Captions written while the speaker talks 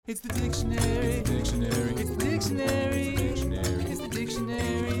It's the dictionary. It's the dictionary. It's the dictionary. It's the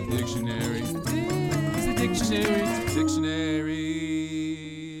dictionary. Dictionary. It's the dictionary. It's the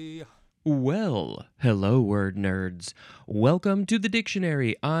dictionary. Well, hello, word nerds. Welcome to the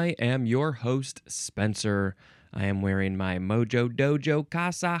dictionary. I am your host, Spencer. I am wearing my Mojo Dojo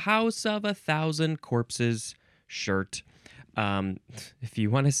Casa House of 1,000 Corpses shirt. If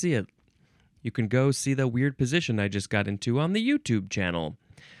you want to see it, you can go see the weird position I just got into on the YouTube channel.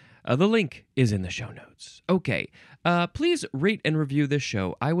 The link is in the show notes. Okay, please rate and review this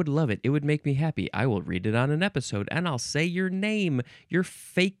show. I would love it. It would make me happy. I will read it on an episode, and I'll say your name, your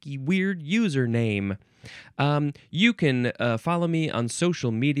fake, weird username. You can follow me on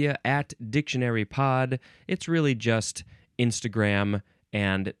social media at DictionaryPod. It's really just Instagram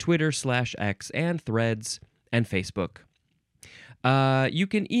and Twitter/X and Threads and Facebook. You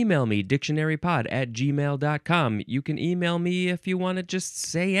can email me, dictionarypod@gmail.com. You can email me if you want to just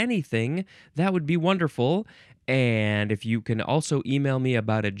say anything. That would be wonderful. And if you can also email me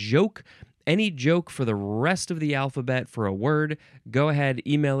about a joke, any joke for the rest of the alphabet for a word, go ahead,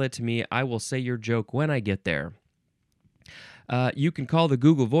 email it to me. I will say your joke when I get there. You can call the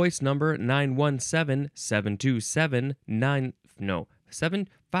Google Voice number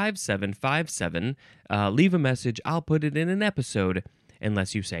 917-727-5757. Leave a message. I'll put it in an episode.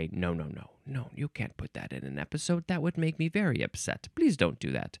 Unless you say, no, you can't put that in an episode. That would make me very upset. Please don't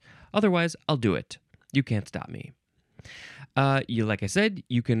do that. Otherwise, I'll do it. You can't stop me. Like I said,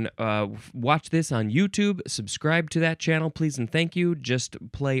 you can watch this on YouTube. Subscribe to that channel, please and thank you. Just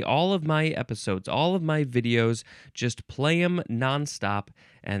play all of my episodes, all of my videos. Just play them nonstop,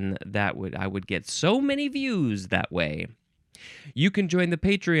 and I would get so many views that way. You can join the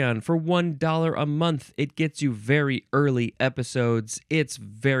Patreon for $1 a month. It gets you very early episodes. It's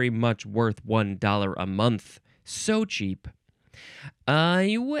very much worth $1 a month. So cheap.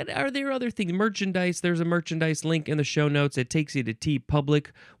 What are there other things? Merchandise. There's a merchandise link in the show notes. It takes you to TeePublic,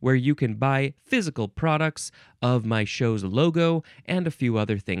 where you can buy physical products of my show's logo and a few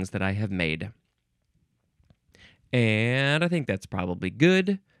other things that I have made. And I think that's probably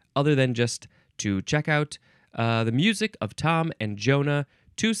good, other than just to check out the music of Tom and Jonah,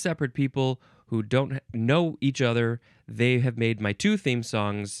 two separate people who don't know each other. They have made my two theme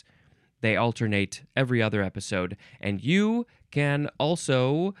songs. They alternate every other episode. And you can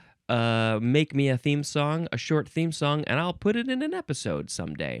also make me a theme song, a short theme song, and I'll put it in an episode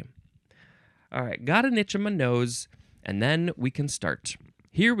someday. All right, got an itch on my nose, and then we can start.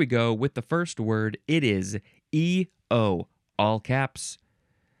 Here we go with the first word. It is EO, all caps,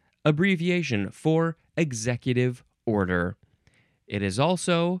 abbreviation for executive order. It is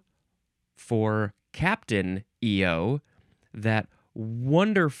also for Captain EO, that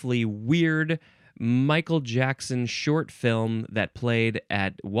wonderfully weird Michael Jackson short film that played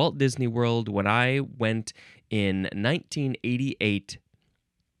at Walt Disney World when I went in 1988.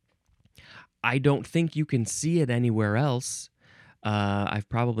 I don't think you can see it anywhere else. I've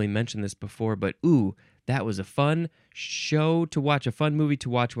probably mentioned this before, but that was a fun show to watch, a fun movie to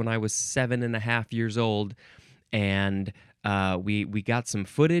watch when I was 7.5 years old. And we got some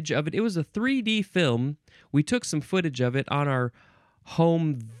footage of it. It was a 3D film. We took some footage of it on our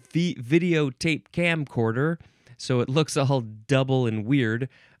home videotape camcorder, so it looks all double and weird.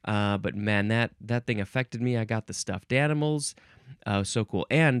 But man, that thing affected me. I got the stuffed animals. So cool.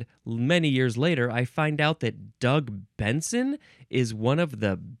 And many years later, I find out that Doug Benson is one of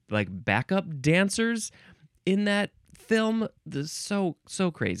the backup dancers in that film. So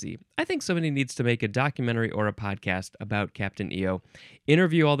crazy. I think somebody needs to make a documentary or a podcast about Captain EO.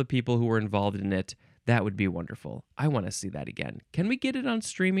 Interview all the people who were involved in it. That would be wonderful. I want to see that again. Can we get it on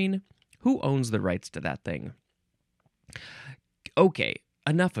streaming? Who owns the rights to that thing? Okay,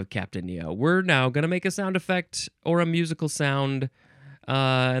 enough of Captain EO. We're now going to make a sound effect or a musical sound,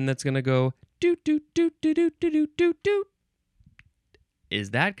 and that's going to go doot, doot, doot, doot, doot, doot, doot, doot. Is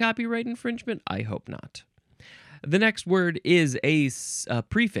that copyright infringement? I hope not. The next word is a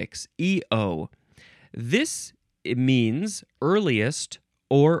prefix, EO. This means earliest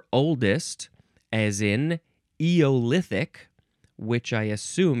or oldest, as in Eolithic, which I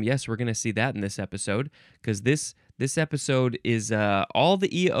assume, yes, we're going to see that in this episode, because this episode is all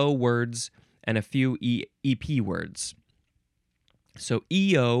the EO words and a few EP words. So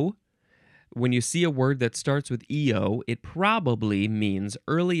EO, when you see a word that starts with EO, it probably means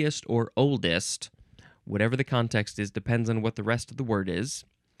earliest or oldest. Whatever the context is, depends on what the rest of the word is.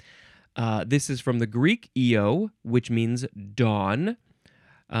 This is from the Greek Eo, which means dawn.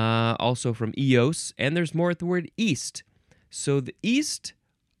 Also from Eos, and there's more at the word east. So the east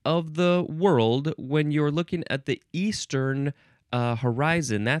of the world, when you're looking at the eastern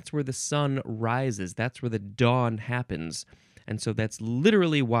horizon, that's where the sun rises. That's where the dawn happens. And so that's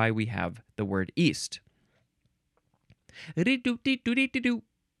literally why we have the word east.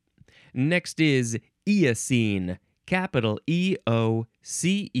 Next is Eocene, capital E-O-C-E-N-E.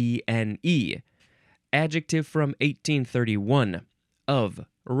 Adjective from 1831, of,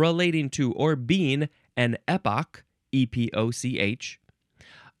 relating to, or being an epoch, E-P-O-C-H,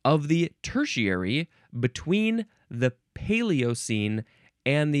 of the tertiary between the Paleocene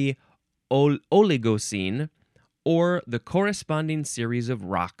and the Oligocene, or the corresponding series of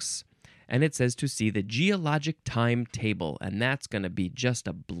rocks. And it says to see the geologic timetable, and that's going to be just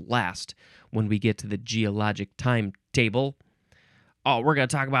a blast when we get to the geologic timetable. Oh, we're going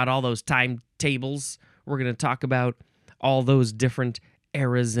to talk about all those timetables. We're going to talk about all those different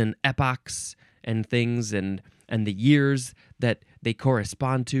eras and epochs and things and the years that they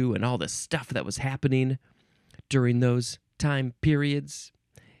correspond to and all the stuff that was happening during those time periods.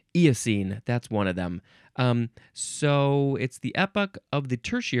 Eocene, that's one of them. So it's the epoch of the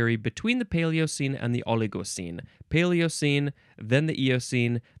tertiary between the Paleocene and the Oligocene. Paleocene, then the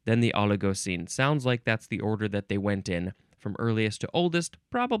Eocene, then the Oligocene. Sounds like that's the order that they went in from earliest to oldest.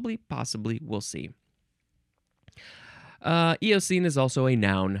 Probably, possibly, we'll see. Eocene is also a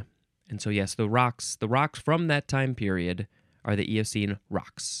noun. And so yes, the rocks from that time period are the Eocene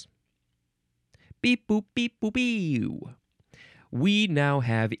rocks. Beep boop beep boop beep. We now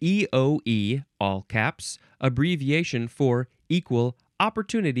have EOE, all caps, abbreviation for Equal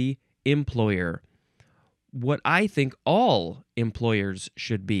Opportunity Employer. What I think all employers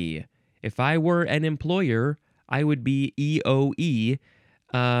should be. If I were an employer, I would be EOE,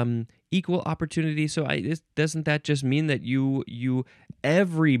 Equal Opportunity. So doesn't that just mean that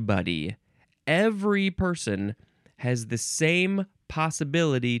everybody, every person has the same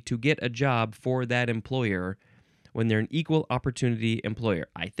possibility to get a job for that employer when they're an equal opportunity employer?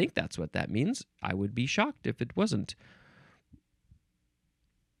 I think that's what that means. I would be shocked if it wasn't.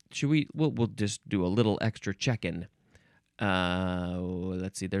 Should we? We'll just do a little extra check-in.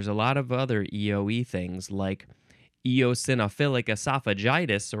 Let's see. There's a lot of other EOE things like eosinophilic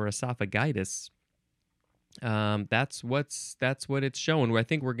esophagitis or esophagitis. That's what it's showing. I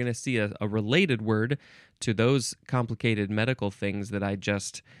think we're going to see a related word to those complicated medical things that I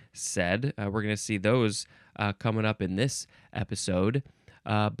just said. We're going to see those coming up in this episode.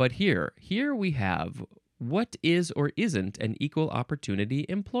 But here we have, what is or isn't an equal opportunity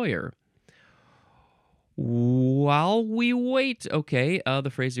employer? While we wait, okay, the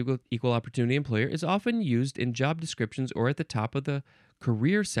phrase equal opportunity employer is often used in job descriptions or at the top of the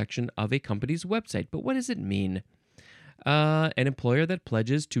career section of a company's website. But what does it mean? An employer that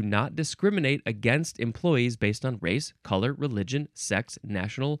pledges to not discriminate against employees based on race, color, religion, sex,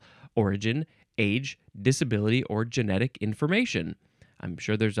 national origin, age, disability, or genetic information. I'm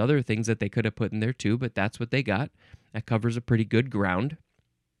sure there's other things that they could have put in there too, but that's what they got. That covers a pretty good ground.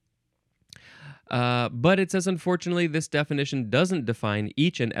 But it says, unfortunately, this definition doesn't define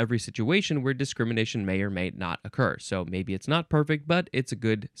each and every situation where discrimination may or may not occur. So maybe it's not perfect, but it's a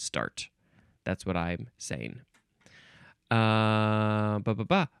good start. That's what I'm saying.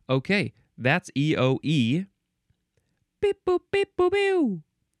 Okay, that's EOE. Beep, boop, beep, boop, beep.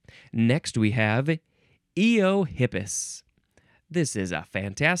 Next we have Eohippus. This is a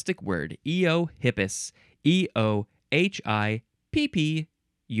fantastic word. Eohippus.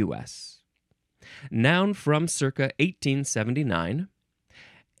 E-O-H-I-P-P-U-S. Noun from circa 1879.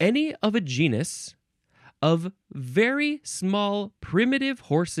 Any of a genus of very small primitive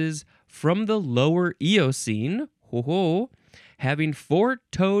horses from the lower Eocene, having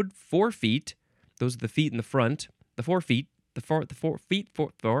four-toed forefeet. Those are the feet in the front. The forefeet. They're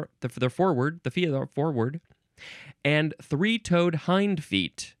forward. The feet are forward. And three-toed hind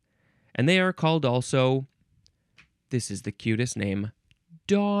feet. And they are called also, this is the cutest name,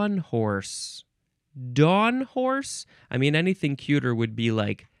 dawn horse. Dawn horse? I mean, anything cuter would be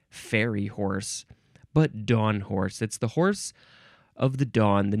like fairy horse. But dawn horse. It's the horse of the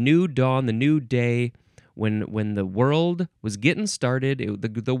dawn, the new day, when the world was getting started.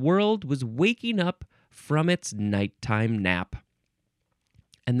 The world was waking up from its nighttime nap.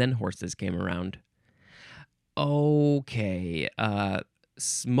 And then horses came around. Okay,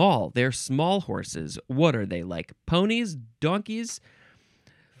 small. They're small horses. What are they, like ponies, donkeys,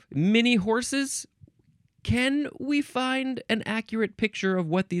 mini horses? Can we find an accurate picture of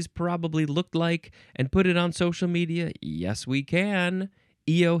what these probably looked like and put it on social media? Yes, we can.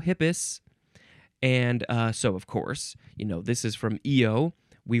 Eohippus. And so, of course, this is from Eo.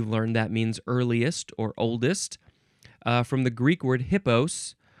 We've learned that means earliest or oldest. From the Greek word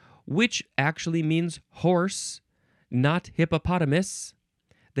hippos, which actually means horse. not hippopotamus,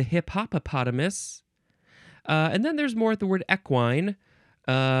 the hippopotamus. And then there's more at the word equine,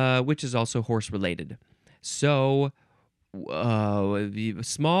 which is also horse-related. So,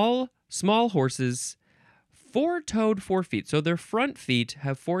 small horses, four-toed forefeet. So their front feet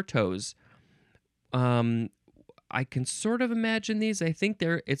have four toes. I can sort of imagine these. I think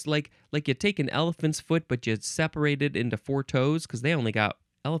it's like you take an elephant's foot, but you separate it into four toes because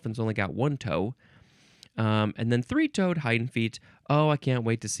elephants only got one toe. And then three-toed hind feet. Oh, I can't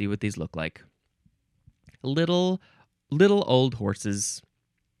wait to see what these look like. Little old horses.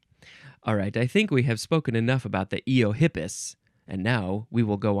 All right, I think we have spoken enough about the Eohippus, and now we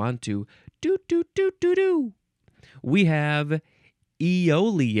will go on to do. We have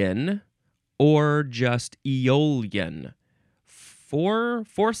Aeolian, or just Aeolian. Four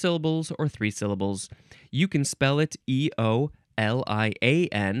syllables or three syllables. You can spell it Eolian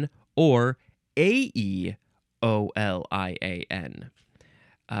or Aeolian.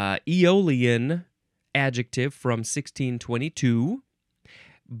 Aeolian, adjective from 1622.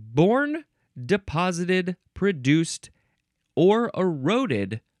 Born, deposited, produced, or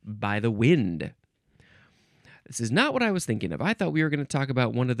eroded by the wind. This is not what I was thinking of. I thought we were going to talk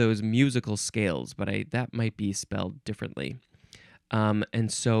about one of those musical scales, but that might be spelled differently.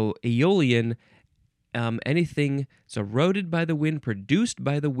 And so Aeolian, anything that's eroded by the wind, produced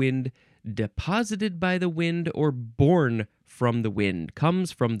by the wind, deposited by the wind, or born from the wind,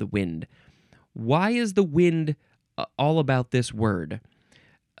 comes from the wind. Why is the wind all about this word?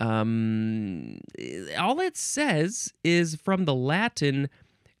 All it says is from the Latin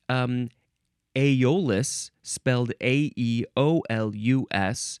Aeolus, spelled Aeolus,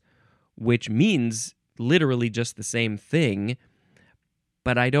 which means literally just the same thing,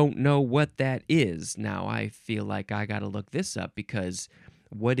 but I don't know what that is. Now, I feel like I gotta look this up because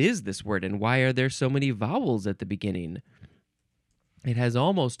what is this word and why are there so many vowels at the beginning? It has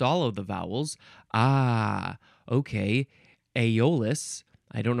almost all of the vowels. Okay. Aeolus,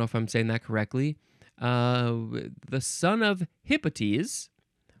 I don't know if I'm saying that correctly. The son of Hippotes.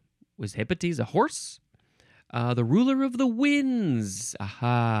 Was Hippotes a horse? The ruler of the winds.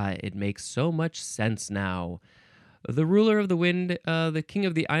 Aha, it makes so much sense now. The ruler of the wind, the king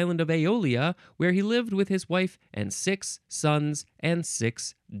of the island of Aeolia, where he lived with his wife and 6 sons and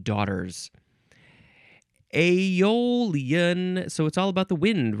 6 daughters. Aeolian, so it's all about the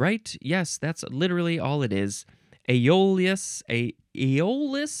wind, right? Yes, that's literally all it is. Aeolus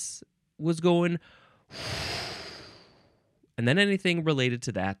was going, and then anything related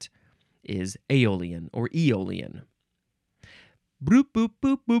to that is Aeolian or Aeolian. Boop, boop,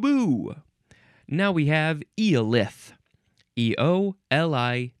 boop, boo, boo. Now we have Eolith.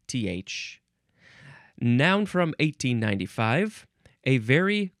 Eolith. Noun from 1895. A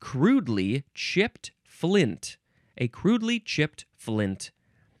very crudely chipped flint. A crudely chipped flint.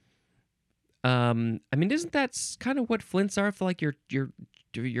 I mean, isn't that kind of what flints are? If like you're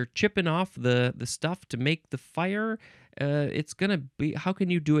chipping off the stuff to make the fire, it's gonna be. How can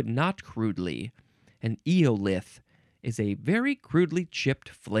you do it not crudely? An eolith is a very crudely chipped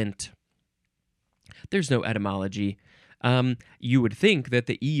flint. There's no etymology. You would think that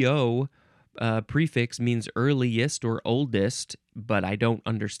the eo prefix means earliest or oldest, but I don't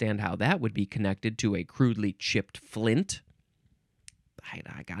understand how that would be connected to a crudely chipped flint.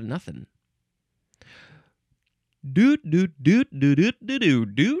 I got nothing. Doot.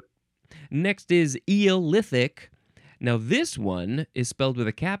 Next is Eolithic. Now this one is spelled with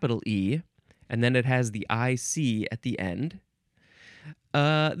a capital E, and then it has the IC at the end.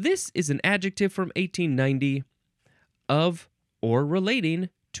 This is an adjective from 1890 of or relating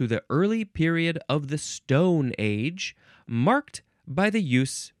to the early period of the Stone Age, marked by the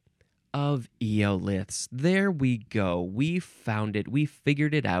use of eoliths. There we go. We found it. We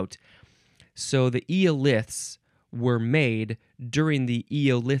figured it out. So the eoliths were made during the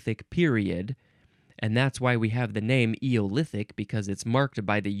Eolithic period, and that's why we have the name Eolithic, because it's marked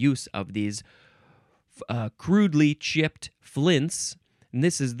by the use of these crudely chipped flints. And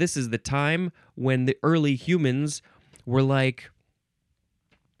this is the time when the early humans were like,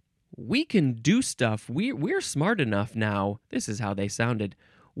 we can do stuff. We're smart enough now. This is how they sounded.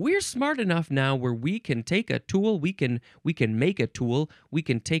 We're smart enough now where we can take a tool, we can make a tool, we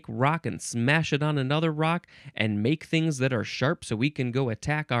can take rock and smash it on another rock and make things that are sharp so we can go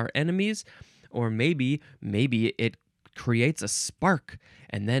attack our enemies. Or maybe it creates a spark,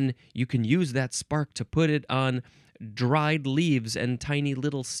 and then you can use that spark to put it on dried leaves and tiny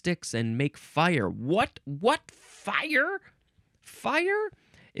little sticks and make fire. What? Fire? Fire?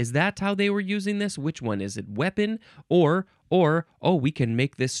 Is that how they were using this? Which one? Is it weapon or Or, oh, we can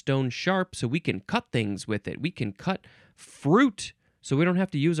make this stone sharp so we can cut things with it. We can cut fruit so we don't have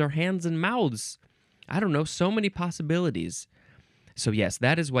to use our hands and mouths. I don't know, so many possibilities. So yes,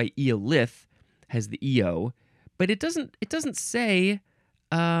 that is why eolith has the eo, but it doesn't say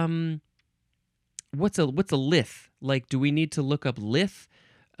what's a lith? Like, do we need to look up lith?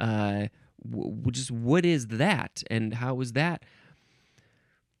 Just what is that and how is that?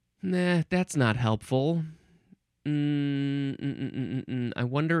 Nah, that's not helpful. I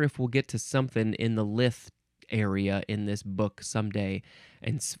wonder if we'll get to something in the lith area in this book someday.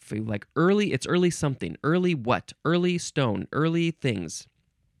 And like it's early something. Early what? Early stone. Early things.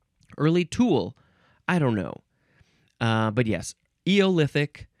 Early tool. I don't know. But yes,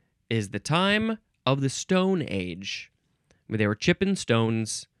 Eolithic is the time of the Stone Age, where they were chipping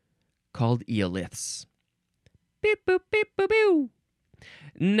stones called eoliths. Beep, boop, beep, boop, boo.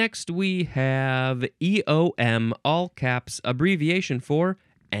 Next, we have EOM, all caps, abbreviation for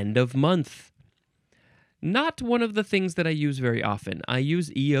end of month. Not one of the things that I use very often. I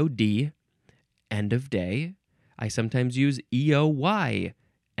use EOD, end of day. I sometimes use EOY,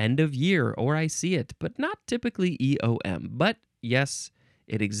 end of year, or I see it, but not typically EOM. But yes,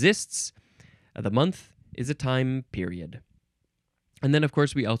 it exists. The month is a time period. And then, of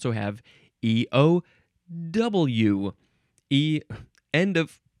course, we also have EOW, end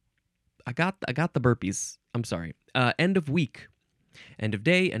of, I got the burpees. I'm sorry. End of week, end of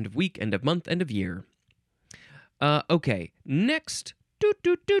day, end of week, end of month, end of year. Okay, next,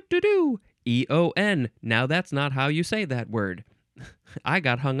 EON. Now that's not how you say that word. I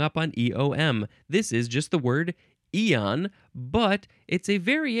got hung up on EOM. This is just the word eon, but it's a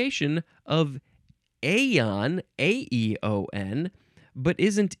variation of aeon, A-E-O-N, but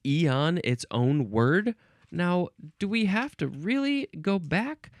isn't eon its own word? Now, do we have to really go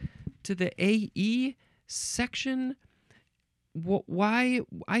back to the AE section? Why?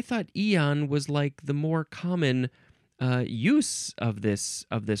 I thought eon was like the more common use of this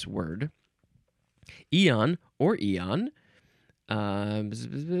word. Eon or eon,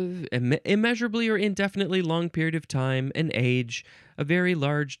 immeasurably or indefinitely long period of time, an age, a very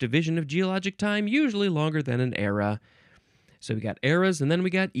large division of geologic time, usually longer than an era. So we got eras and then we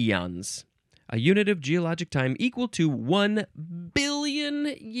got eons. A unit of geologic time equal to 1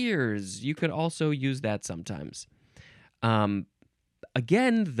 billion years. You could also use that sometimes.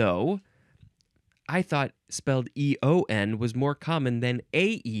 Again, though, I thought spelled E-O-N was more common than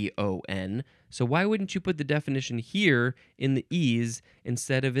A-E-O-N, so why wouldn't you put the definition here in the E's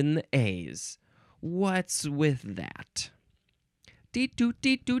instead of in the A's? What's with that?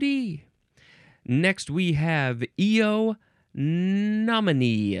 Dee-doo-dee-doo-dee. Next, we have Eonominy.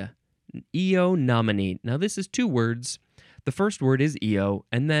 Eonominy. Now, this is two words. The first word is Eo,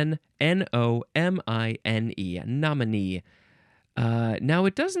 and then N-O-M-I-N-E, nominee. Now,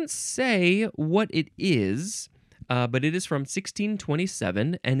 it doesn't say what it is, but it is from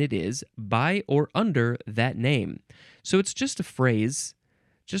 1627, and it is by or under that name. So it's just a phrase.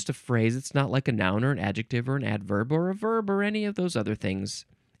 Just a phrase. It's not like a noun or an adjective or an adverb or a verb or any of those other things.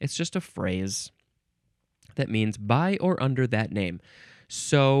 It's just a phrase that means by or under that name.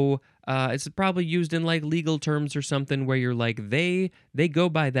 So it's probably used in like legal terms or something where you're like, they go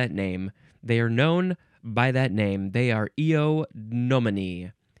by that name. They are known by that name. They are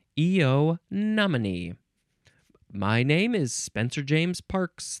Eonominy. Eonominy. My name is Spencer James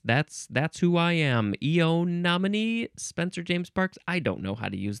Parks. That's who I am. Eonominy, Spencer James Parks. I don't know how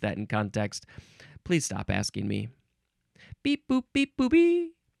to use that in context. Please stop asking me. Beep, boop, beep, boopy.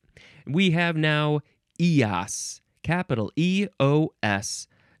 We have now Eos, capital E-O-S,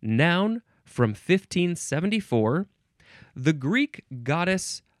 noun from 1574, the Greek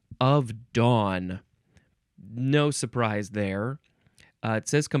goddess of dawn. No surprise there. It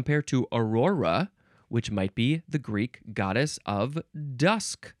says compared to Aurora, which might be the Greek goddess of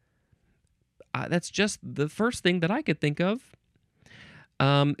dusk. That's just the first thing that I could think of.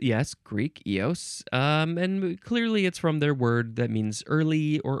 Yes, Greek, Eos, and clearly it's from their word that means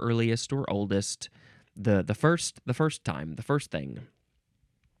early or earliest or oldest, the first time, the first thing.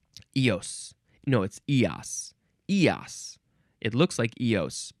 Eos. No, it's Eos. Eos. It looks like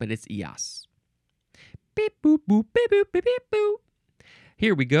Eos, but it's Eos. Beep, boop, boop, beep, boop, beep, beep, boop.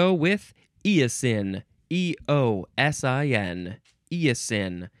 Here we go with Eosin. E-O-S-I-N.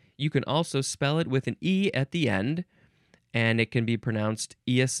 Eosin. You can also spell it with an E at the end, and it can be pronounced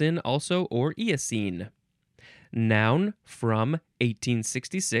Eosin also or Eocene. Noun from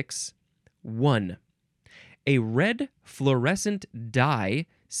 1866. 1. A red fluorescent dye,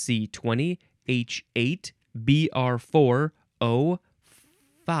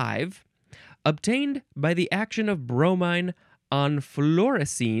 C20H8BR4O5, obtained by the action of bromine on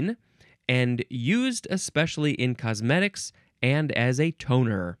fluorescein and used especially in cosmetics and as a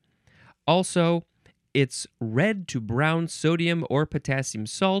toner. Also, it's red to brown sodium or potassium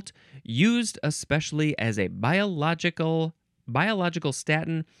salt, used especially as a biological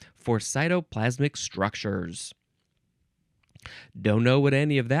statin for cytoplasmic structures. Don't know what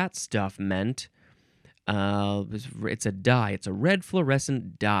any of that stuff meant. It's a dye. It's a red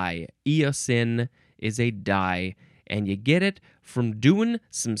fluorescent dye. Eosin is a dye, and you get it from doing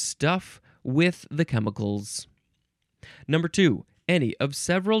some stuff with the chemicals. Number 2, any of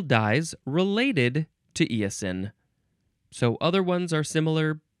several dyes related to eosin. So other ones are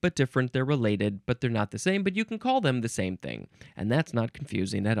similar but different. They're related, but they're not the same, but you can call them the same thing, and that's not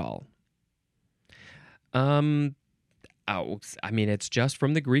confusing at all. It's just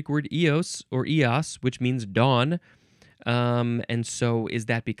from the Greek word eos or eos, which means dawn. And so is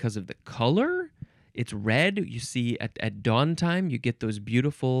that because of the color? It's red. You see, at dawn time, you get those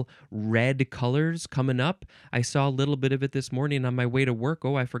beautiful red colors coming up. I saw a little bit of it this morning on my way to work.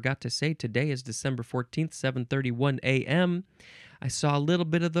 Oh, I forgot to say, today is December 14th, 7:31 a.m. I saw a little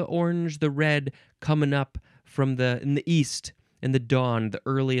bit of the orange, the red coming up from in the east, in the dawn, the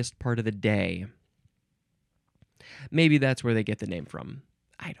earliest part of the day. Maybe that's where they get the name from.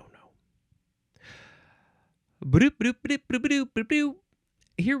 I don't know.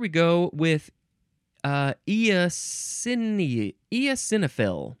 Here we go with eosinophil.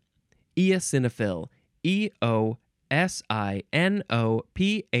 Eosinophil.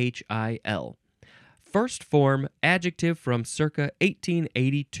 EOSINOPHIL. First form adjective from circa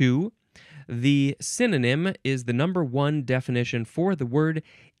 1882. The synonym is the number 1 definition for the word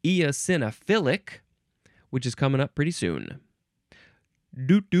eosinophilic, which is coming up pretty soon.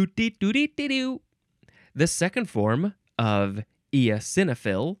 The second form of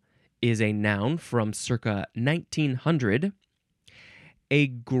eosinophil is a noun from circa 1900. A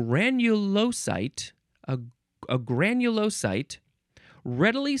granulocyte,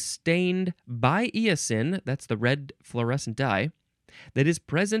 readily stained by eosin, that's the red fluorescent dye, that is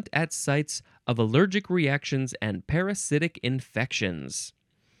present at sites of allergic reactions and parasitic infections.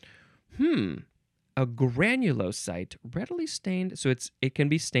 A granulocyte, readily stained, so it can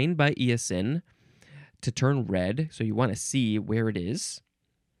be stained by eosin to turn red, so you want to see where it is.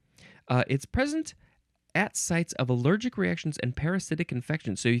 It's present at sites of allergic reactions and parasitic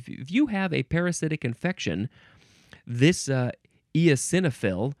infections. So if you have a parasitic infection, this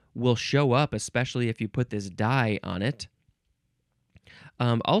eosinophil will show up, especially if you put this dye on it.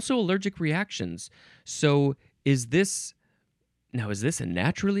 Also allergic reactions. So is this a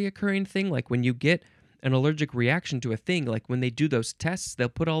naturally occurring thing? Like when you get an allergic reaction to a thing, like when they do those tests, they'll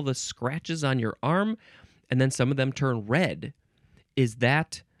put all the scratches on your arm and then some of them turn red. Is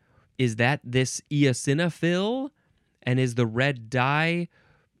that this eosinophil? And is the red dye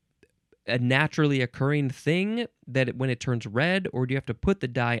a naturally occurring thing that when it turns red, or do you have to put the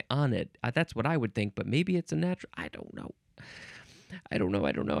dye on it? That's what I would think, but maybe it's a natural. I don't know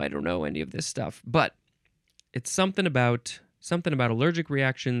any of this stuff, but it's something about allergic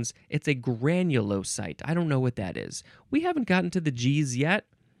reactions. It's a granulocyte. I don't know what that is. We haven't gotten to the G's yet.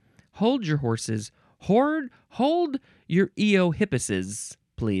 Hold your horses. Hold your eohippuses,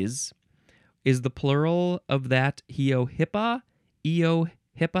 please. Is the plural of that eohippa?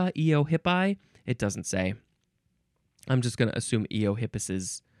 Eohippi? It doesn't say. I'm just going to assume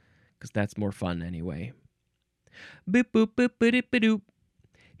eohippuses because that's more fun anyway. Boop, boop, boop, boop, boop, boop.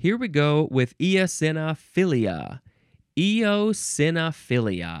 Here we go with eosinophilia.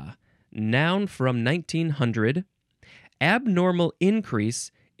 Eosinophilia, noun from 1900. Abnormal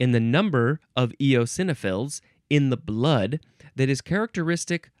increase in the number of eosinophils in the blood that is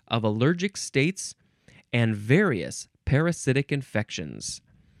characteristic of allergic states and various parasitic infections.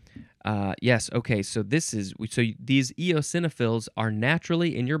 Yes, okay, so these eosinophils are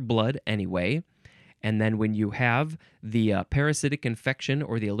naturally in your blood anyway, and then when you have the parasitic infection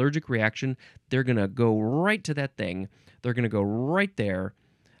or the allergic reaction, they're going to go right to that thing. They're going to go right there.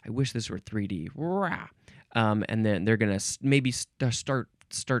 I wish this were 3D. And then they're going to maybe start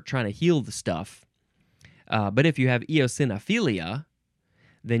trying to heal the stuff. But if you have eosinophilia,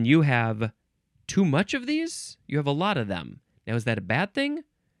 then you have too much of these. You have a lot of them. Now, is that a bad thing?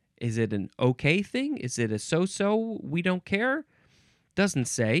 Is it an okay thing? Is it a so-so, we don't care? Doesn't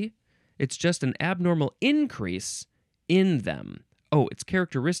say. It's just an abnormal increase in them. Oh, it's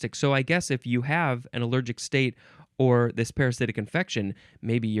characteristic. So I guess if you have an allergic state or this parasitic infection,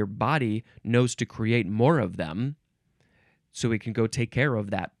 maybe your body knows to create more of them so it can go take care of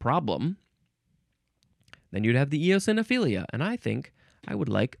that problem. Then you'd have the eosinophilia. And I think I would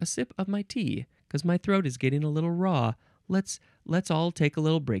like a sip of my tea because my throat is getting a little raw. Let's all take a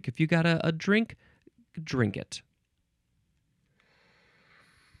little break. If you got a drink, drink it.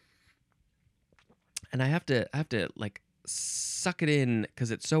 And I have to like suck it in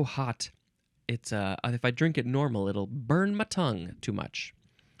because it's so hot. It's if I drink it normal, it'll burn my tongue too much.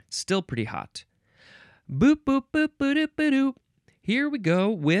 Still pretty hot. Boop boop boop boop boop boop. Here we go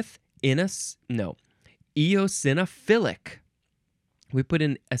with eosinophilic. We put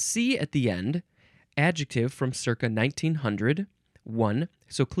in a C at the end. Adjective from circa 1900. 1.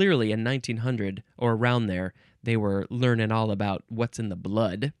 So clearly in 1900 or around there, they were learning all about what's in the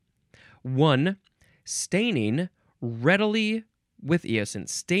blood. 1. Staining readily with eosin.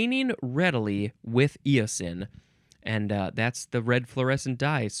 Staining readily with eosin. And that's the red fluorescent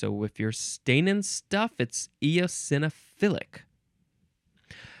dye. So if you're staining stuff, it's eosinophilic.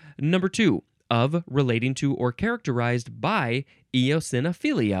 Number 2. Of, relating to, or characterized by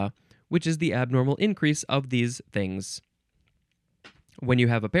eosinophilia, which is the abnormal increase of these things when you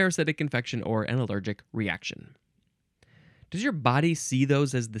have a parasitic infection or an allergic reaction. Does your body see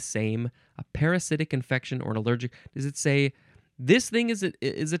those as the same? A parasitic infection or an allergic? Does it say, this thing is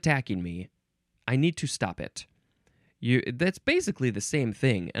attacking me, I need to stop it? That's basically the same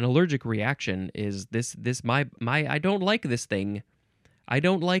thing. An allergic reaction is I don't like this thing. I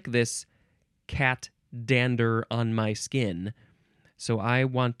don't like this cat dander on my skin. So I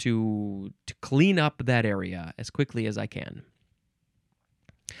want to clean up that area as quickly as I can.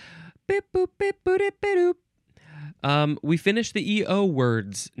 Beep, boop, beep, boop, beep, boop. We finished the EO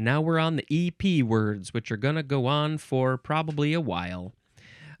words. Now we're on the EP words, which are going to go on for probably a while.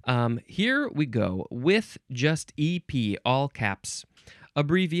 Here we go with just EP, all caps.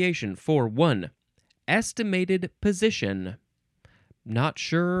 Abbreviation for 1. Estimated position. Not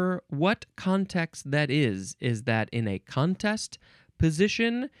sure what context that is. Is that in a contest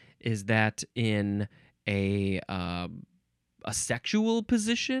position? Is that in a sexual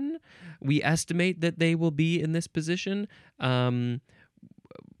position? We estimate that they will be in this position. A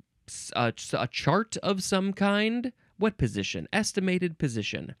chart of some kind. What position? Estimated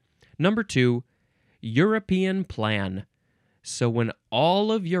position. Number 2, European plan. So when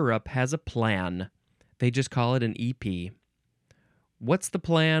all of Europe has a plan, they just call it an EP. What's the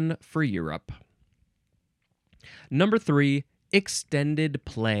plan for Europe? Number 3, extended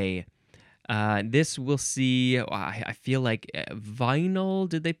play. This we'll see, I feel like vinyl.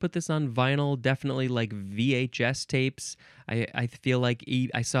 Did they put this on vinyl? Definitely like VHS tapes. I feel like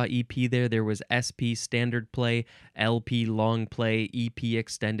I saw EP there. There was SP standard play, LP long play, EP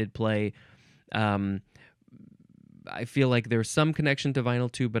extended play. I feel like there's some connection to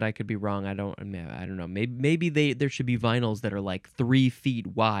vinyl too, but I could be wrong. I don't know. Maybe there should be vinyls that are like 3 feet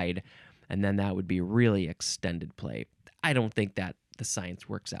wide, and then that would be really extended play. I don't think that the science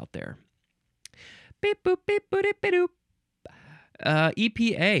works out there. Beep boop beep boop beep boop.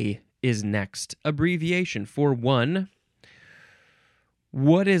 EPA is next. Abbreviation for 1.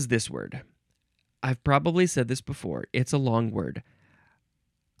 What is this word? I've probably said this before. It's a long word.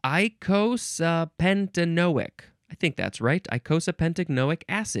 Eicosapentaenoic. I think that's right. Eicosapentaenoic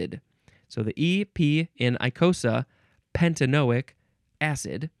acid. So the EP in eicosapentaenoic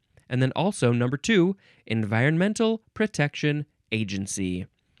acid. And then also number 2, Environmental Protection Agency.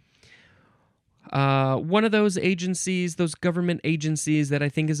 One of those agencies, those government agencies that I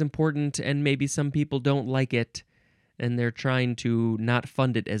think is important, and maybe some people don't like it, and they're trying to not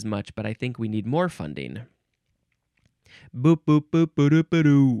fund it as much, but I think we need more funding. Boop, boop, boop, boop, boop,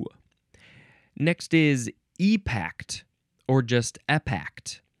 boop. Next is EPACT, or just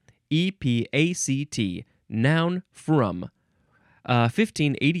EPACT. EPACT, noun from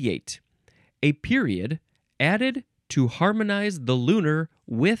 1588. A period added to harmonize the lunar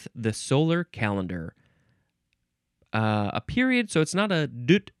with the solar calendar. A period, so it's not a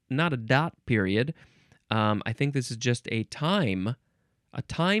dot period. I think this is just a time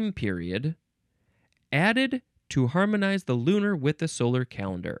period added to harmonize the lunar with the solar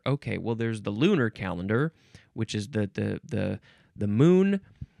calendar. Okay, well, there's the lunar calendar, which is the moon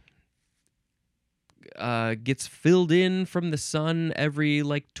gets filled in from the sun every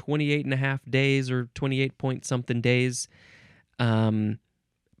like 28 and a half days or 28 point something days. But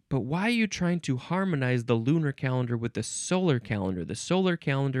why are you trying to harmonize the lunar calendar with the solar calendar? The solar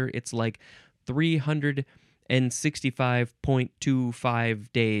calendar, it's like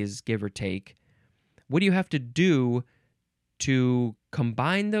 365.25 days, give or take. What do you have to do to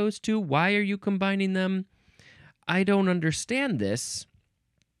combine those two? Why are you combining them? I don't understand this.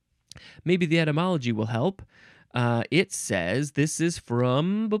 Maybe the etymology will help. It says this is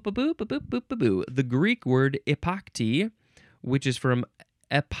from the Greek word epakti, which is from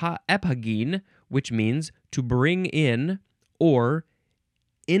epagene, which means to bring in or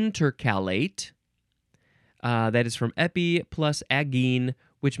intercalate. That is from epi plus agene,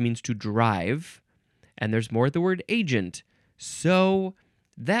 which means to drive. And there's more at the word agent. So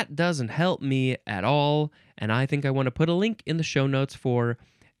that doesn't help me at all. And I think I want to put a link in the show notes for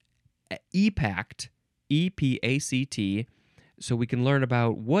EPACT, EPACT, so we can learn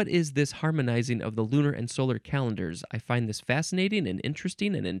about what is this harmonizing of the lunar and solar calendars. I find this fascinating and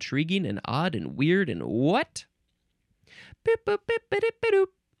interesting and intriguing and odd and weird and what?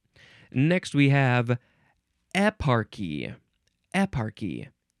 Next we have eparchy. Eparchy.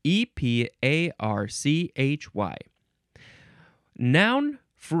 E-P-A-R-C-H-Y. Noun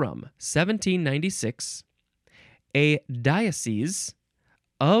from 1796. A diocese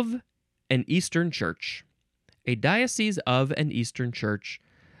of an Eastern church. A diocese of an Eastern church.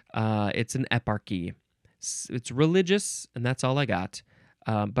 It's an eparchy. It's religious, and that's all I got.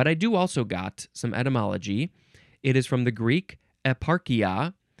 But I do also got some etymology. It is from the Greek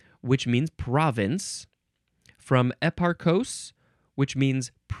eparchia, which means province. From eparchos, which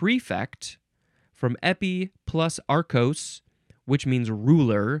means prefect. From epi plus archos, which means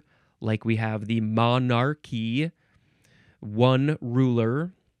ruler. Like we have the monarchy, one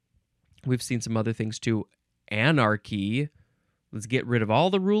ruler. We've seen some other things too. Anarchy. Let's get rid of all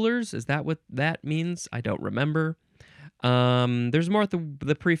the rulers. Is that what that means? I don't remember. There's more at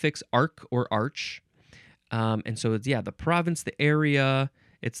the prefix arch or arch. And so it's, the province, the area,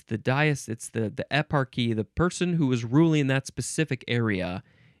 it's the diocese, it's the eparchy, the person who is ruling that specific area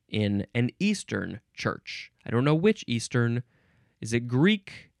in an Eastern church. I don't know which Eastern. Is it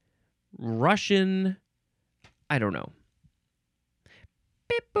Greek? Russian? I don't know.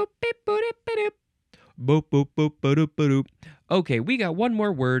 Okay, we got one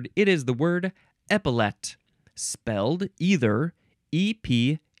more word. It is the word epaulet, spelled either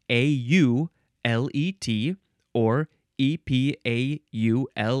E-P-A-U-L-E-T or E-P-A-U-L-E-T-T-E.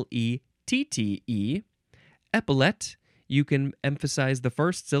 Epaulet, you can emphasize the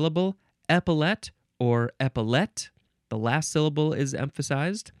first syllable, epaulette or epaulette. The last syllable is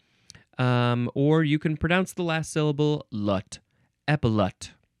emphasized. Or you can pronounce the last syllable, lut,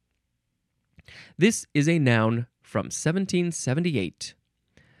 epaulette. This is a noun from 1778.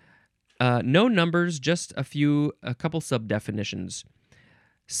 No numbers, just a couple sub-definitions.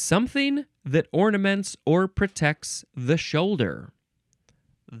 Something that ornaments or protects the shoulder.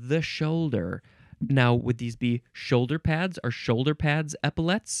 The shoulder. Now, would these be shoulder pads? Are shoulder pads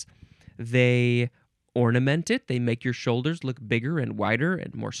epaulettes? They ornament it. They make your shoulders look bigger and wider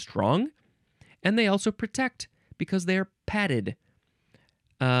and more strong. And they also protect because they are padded.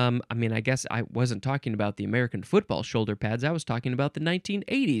 I guess I wasn't talking about the American football shoulder pads. I was talking about the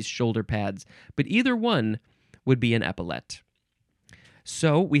 1980s shoulder pads. But either one would be an epaulette.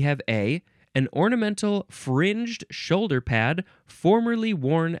 So we have an ornamental fringed shoulder pad formerly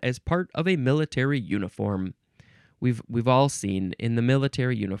worn as part of a military uniform. We've all seen in the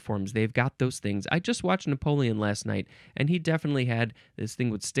military uniforms, they've got those things. I just watched Napoleon last night, and he definitely had this thing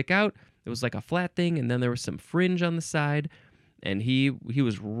would stick out. It was like a flat thing, and then there was some fringe on the side, and he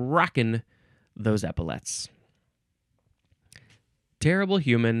was rocking those epaulettes. Terrible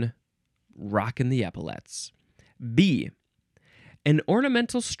human, rocking the epaulettes. B, an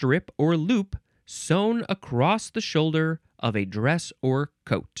ornamental strip or loop sewn across the shoulder of a dress or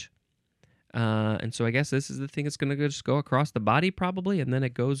coat. And so I guess this is the thing that's going to just go across the body probably, and then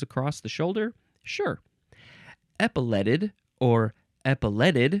it goes across the shoulder? Sure. Epauletted or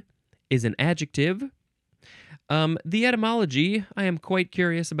epauletted is an adjective. The etymology, I am quite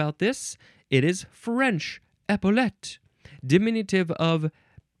curious about this. It is French, epaulette, diminutive of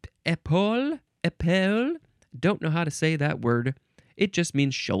épaule. Don't know how to say that word. It just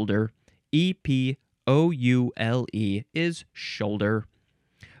means shoulder. E-P-O-U-L-E is shoulder.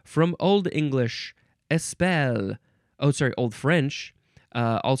 From Old English, espelle. Old French.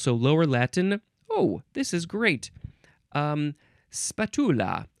 Also Lower Latin. Oh, this is great.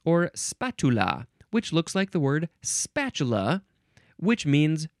 Spatula or spatula, which looks like the word spatula, which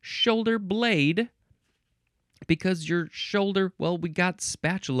means shoulder blade. Because your shoulder, we got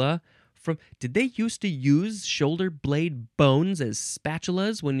spatula from... Did they used to use shoulder blade bones as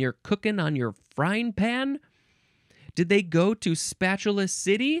spatulas when you're cooking on your frying pan? Did they go to Spatula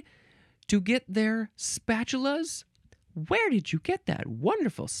City to get their spatulas? Where did you get that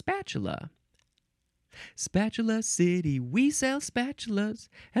wonderful spatula? Spatula City, we sell spatulas,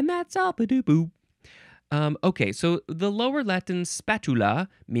 and that's all ba-doo-boo. Okay, so the Lower Latin spatula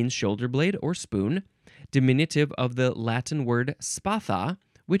means shoulder blade or spoon, diminutive of the Latin word spatha,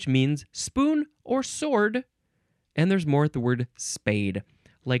 which means spoon or sword. And there's more at the word spade,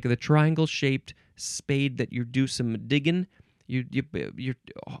 like the triangle-shaped spade that you do some digging. You're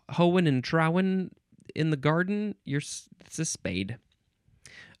hoeing and trowing in the garden. It's a spade.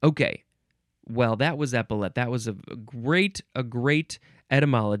 Okay. Well, that was epaulet. That was a great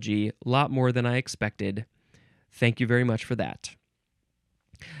etymology. A lot more than I expected. Thank you very much for that.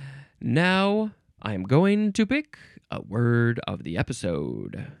 Now, I'm going to pick a word of the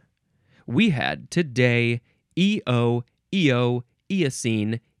episode. We had today EO, EO,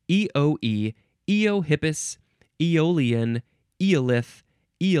 Eocene, EOE, Eohippus, Aeolian, Eolith,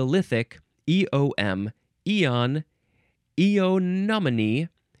 Eolithic, EOM, Eon, Eonomany,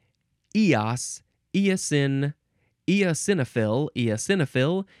 Eos, Eosin, Eosinophil,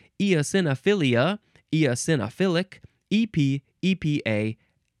 Eosinophilia, Eosinophilic, EP, EPA,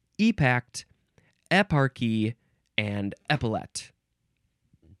 Epact, Eparchy, and Epaulet.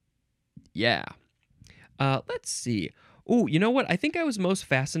 Yeah. Let's see. Oh, you know what? I think I was most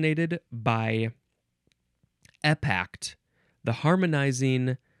fascinated by Epact, the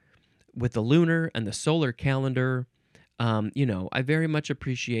harmonizing with the lunar and the solar calendar. I very much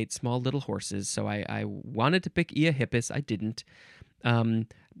appreciate small little horses, so I wanted to pick Eohippus. I didn't.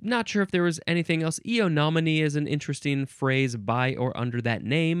 Not sure if there was anything else. Eonomany is an interesting phrase by or under that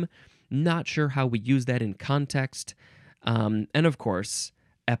name. Not sure how we use that in context. And of course,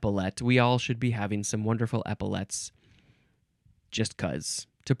 epaulet. We all should be having some wonderful epaulets. Just 'cause.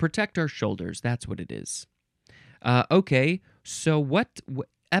 To protect our shoulders, that's what it is. Okay, so what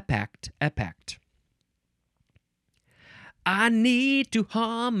Epact. I need to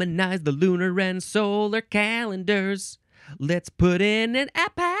harmonize the lunar and solar calendars. Let's put in an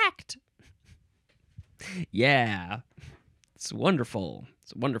Epact. Yeah, it's wonderful.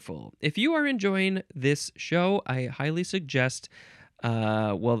 It's wonderful. If you are enjoying this show, I highly suggest,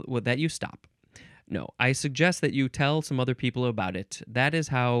 that you stop. No, I suggest that you tell some other people about it. That is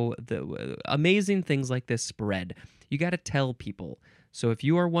how the amazing things like this spread. You got to tell people. So if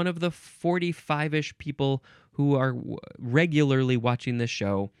you are one of the 45-ish people who are regularly watching this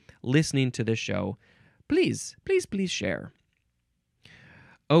show, listening to this show, please share.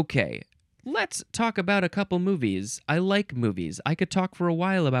 Okay, let's talk about a couple movies. I like movies. I could talk for a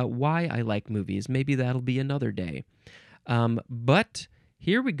while about why I like movies. Maybe that'll be another day. But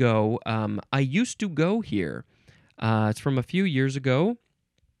here we go. I used to go here. It's from a few years ago.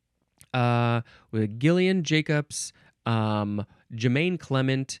 With Gillian Jacobs, Jermaine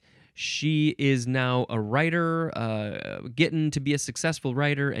Clement. She is now a writer, getting to be a successful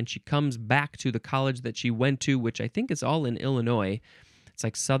writer, and she comes back to the college that she went to, which I think is all in Illinois. It's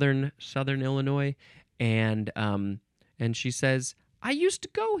like southern Illinois, and she says, I used to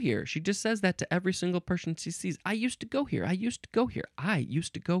go here. She just says that to every single person she sees. I used to go here. I used to go here. I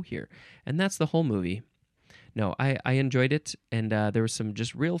used to go here. And that's the whole movie. No, I enjoyed it, and there was some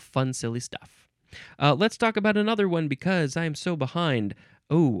just real fun, silly stuff. Let's talk about another one because I am so behind.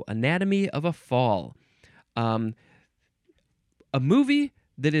 Oh, Anatomy of a Fall. A movie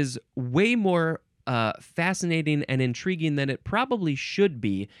that is way more fascinating and intriguing than it probably should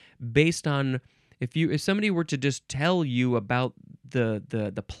be based on if somebody were to just tell you about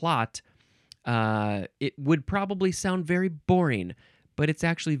the plot, it would probably sound very boring, but it's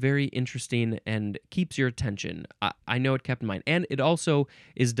actually very interesting and keeps your attention. I know it kept mine. And it also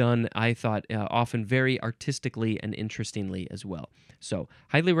is done, I thought, often very artistically and interestingly as well. So,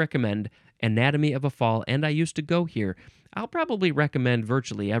 highly recommend Anatomy of a Fall, and I Used to Go Here. I'll probably recommend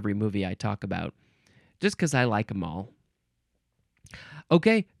virtually every movie I talk about, just because I like them all.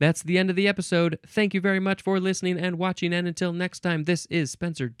 Okay, that's the end of the episode. Thank you very much for listening and watching, and until next time, this is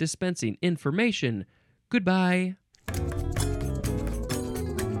Spencer dispensing information. Goodbye.